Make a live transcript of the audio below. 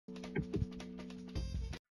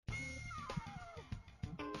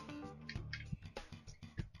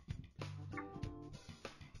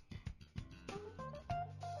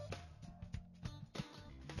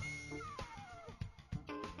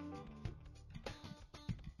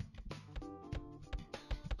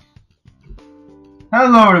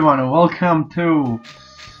Hello everyone and welcome to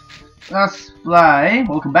Let's Play,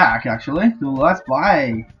 welcome back actually, to Let's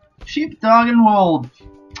Play Sheepdog and Wolf.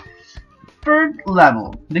 Third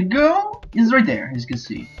level. The goal is right there, as you can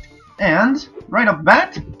see. And, right off the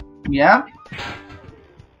bat, we have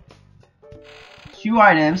two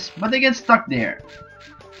items, but they get stuck there.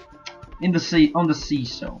 In the sea, on the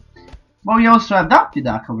seesaw. But we also have Ducky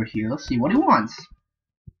Duck over here, let's see what he wants.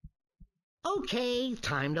 Okay,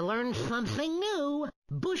 time to learn something new.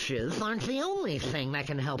 Bushes aren't the only thing that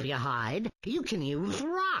can help you hide. You can use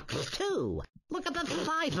rocks, too. Look at the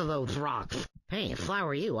size of those rocks. Hey, if I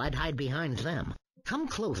were you, I'd hide behind them. Come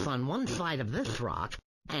close on one side of this rock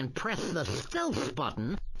and press the stealth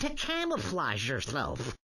button to camouflage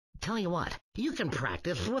yourself. Tell you what, you can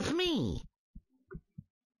practice with me.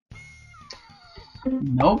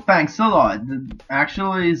 No thanks a lot.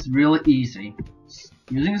 Actually, it's really easy.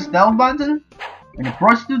 Using the stealth button, when you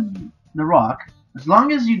press the rock, as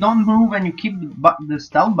long as you don't move and you keep the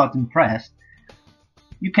stealth button pressed,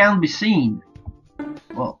 you can't be seen.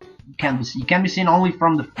 Well, you can be seen only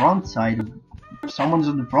from the front side. If someone's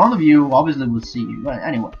in the front of you, obviously will see you. But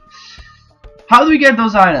anyway, how do we get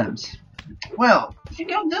those items? Well, if you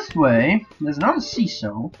go this way, there's another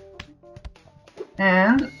seesaw,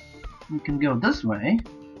 and you can go this way.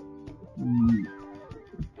 There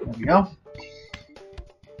we go.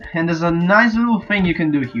 And there's a nice little thing you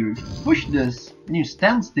can do here. If you push this and you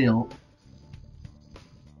stand still,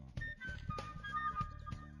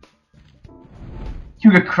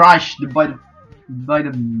 you get crushed by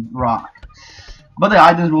the rock. But the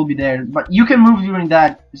items will be there. But you can move during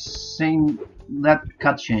that cutscene.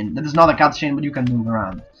 That is not a cutscene, but you can move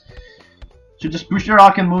around. So just push the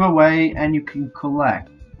rock and move away, and you can collect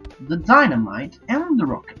the dynamite and the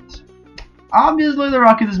rocket. Obviously, the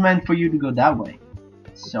rocket is meant for you to go that way.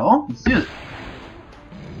 So, let's do it.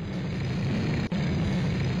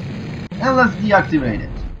 And let's deactivate it.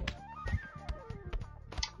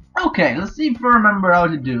 Okay, let's see if I remember how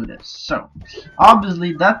to do this. So,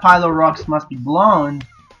 obviously that pile of rocks must be blown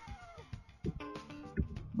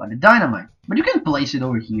by the dynamite. But you can place it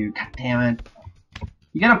over here. God damn it.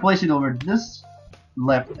 You gotta place it over this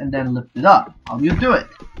left and then lift it up. How do you do it?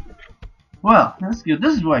 Well, let's go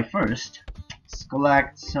this way first. Let's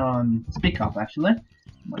collect some speak up actually.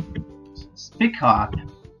 Pick up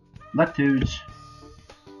lettuce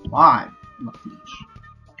 5 lettuce.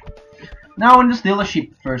 Now I'm gonna steal a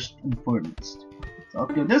sheep first and foremost. So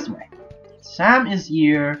let's go this way. Sam is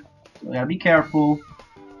here, so we gotta be careful.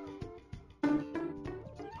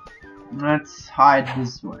 Let's hide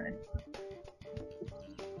this way.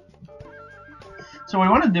 So what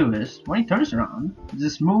I want to do is, when he turns around,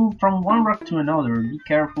 just move from one rock to another. Be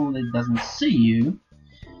careful that it doesn't see you.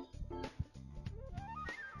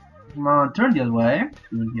 Come on, turn the other way.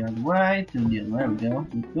 Turn the other way. Turn the other way. There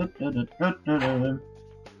we go.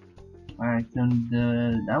 Alright, turn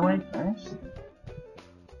that way first.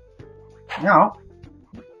 Now,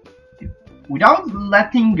 without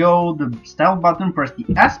letting go the stealth button, press the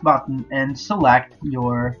S button and select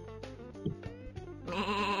your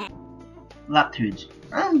latitude,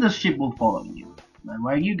 and the ship will follow you. And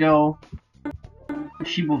where you go, the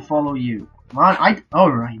ship will follow you. Come on,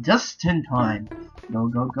 alright, just in time. Go,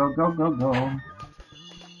 go, go, go, go, go.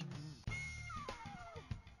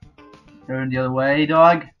 Turn the other way,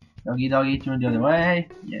 dog. Doggy, doggy, turn the other way.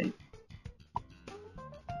 Yay.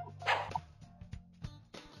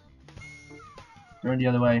 Turn the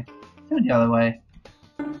other way. Turn the other way.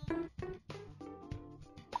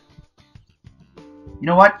 You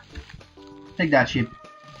know what? Take that, sheep.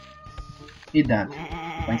 Eat that.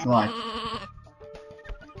 Thanks a lot.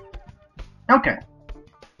 Okay.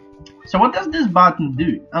 So what does this button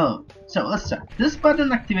do? Oh, so let's check. This button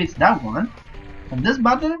activates that one, and this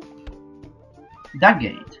button, that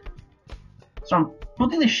gate. So I'm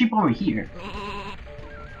putting the sheep over here.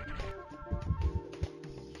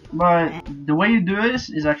 But the way you do this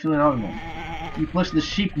is actually another one. You place the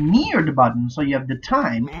sheep near the button, so you have the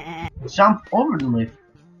time to jump over the lift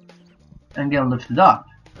and get lifted up.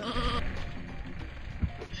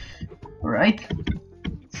 Alright.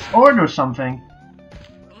 Let's order something.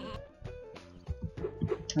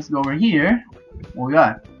 Let's go over here. What we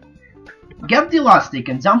got? Get the elastic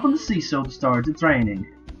and jump on the seesaw to start the training.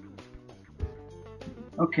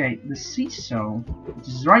 Okay, the seesaw, which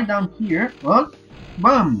is right down here. Look,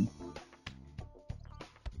 boom.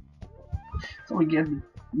 So we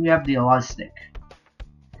have the elastic.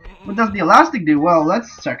 What does the elastic do? Well,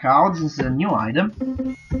 let's check out. This is a new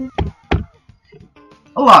item.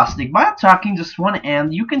 Elastic. By attacking just one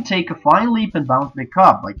end, you can take a fine leap and bounce back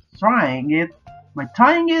up. By trying it, By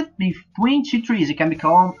tying it between two trees, it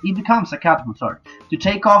becomes a catapult. Sorry, to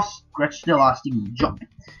take off, stretch the elastic, and jump.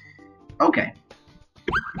 Okay.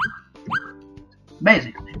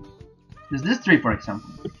 Basically, there's this tree, for example.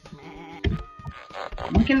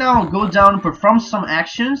 We can now go down and perform some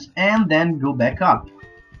actions, and then go back up.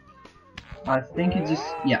 I think it's just,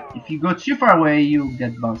 yeah, if you go too far away, you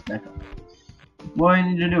get bounced back up. What we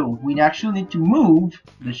need to do, we actually need to move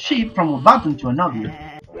the ship from a button to another.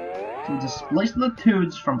 So just place the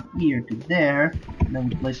tubes from here to there, and then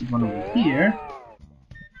we place it one over here.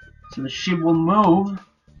 So the ship will move,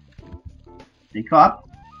 take up,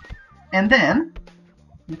 and then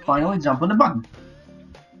we finally jump on the button.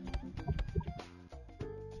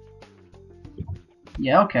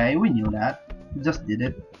 Yeah, okay, we knew that. We just did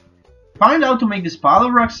it. Find out to make this pile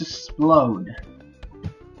of rocks explode.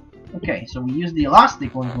 Okay, so we use the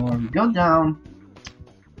elastic once more. We go down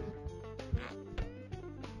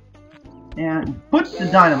and put the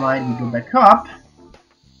dynamite. We go back up.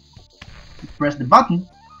 We press the button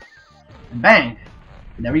and bang!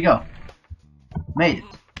 There we go. Made it.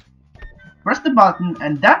 Press the button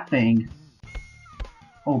and that thing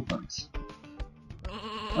opens.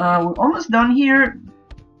 We're almost done here.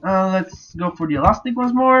 Let's go for the elastic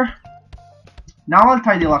once more. Now I'll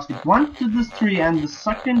tie the elastic one to this tree and the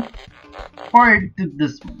second part to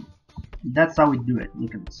this one. That's how we do it.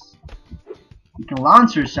 Look at this. You can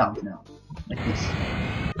launch yourself now, like this.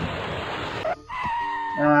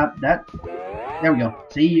 There we go.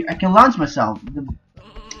 See, I can launch myself.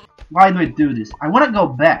 Why do I do this? I want to go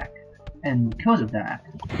back, and because of that,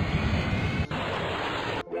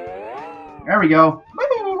 there we go.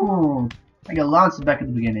 Woo! I got launched back at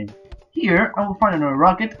the beginning. Here, I will find another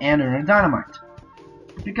rocket and another dynamite.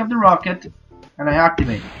 Pick up the rocket, and I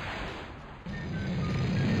activate it.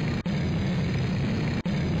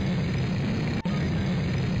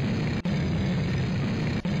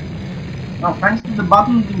 Now, thanks to the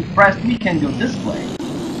button being pressed, we can go this way.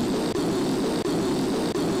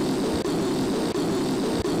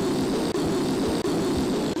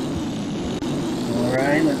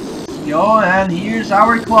 Alright, let's go, and here's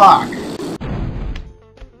our clock.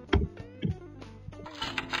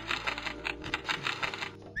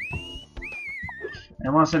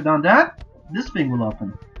 And once I've done that, this thing will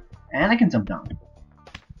open. And I can jump down.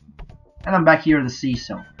 And I'm back here at the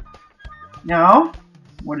seesaw. Now,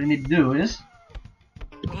 what I need to do is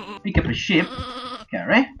pick up a ship,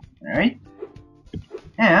 carry, alright,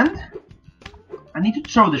 and I need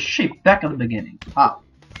to throw the ship back at the beginning. How?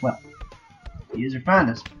 Well, here's your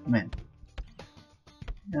fantasy, man.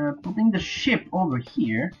 Putting the ship over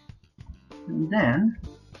here, and then,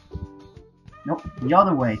 nope, the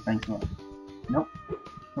other way, thanks a lot. Nope,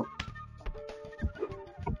 nope.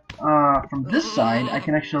 From this side, I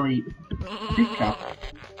can actually pick up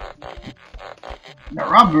the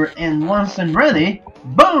rubber, and once I'm ready,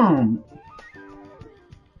 boom!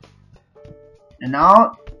 And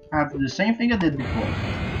now I have to do the same thing I did before.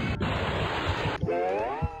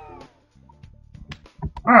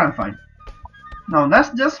 Alright, I'm fine. Now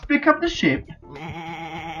let's just pick up the ship.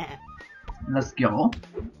 Let's go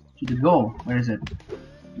to the goal. Where is it?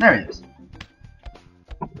 There it is.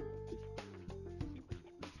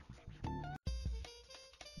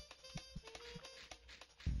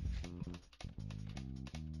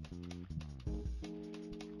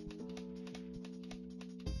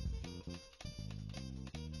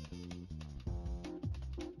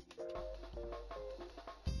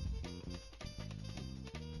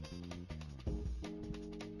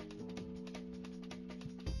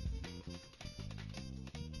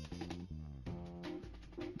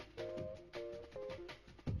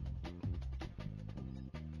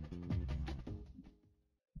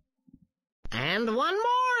 And one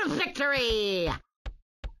more victory!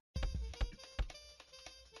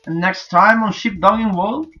 And next time on Ship Dogging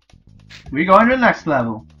World, we're going to the next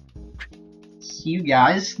level. See you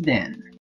guys then.